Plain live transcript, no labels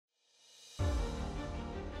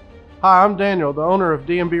Hi, I'm Daniel, the owner of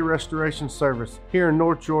D&B Restoration Services here in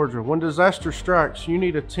North Georgia. When disaster strikes, you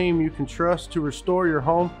need a team you can trust to restore your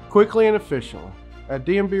home quickly and efficiently. At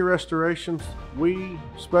D&B Restorations, we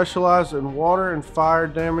specialize in water and fire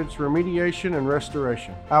damage remediation and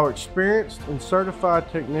restoration. Our experienced and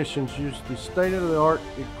certified technicians use the state-of-the-art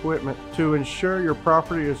equipment to ensure your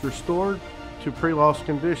property is restored to pre-loss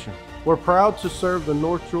condition. We're proud to serve the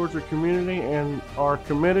North Georgia community and are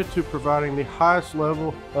committed to providing the highest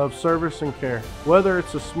level of service and care. Whether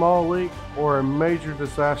it's a small leak or a major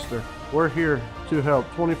disaster, we're here to help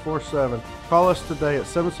 24/7. Call us today at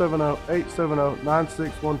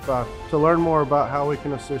 770-870-9615 to learn more about how we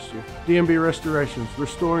can assist you. D&B Restorations,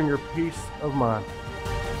 restoring your peace of mind.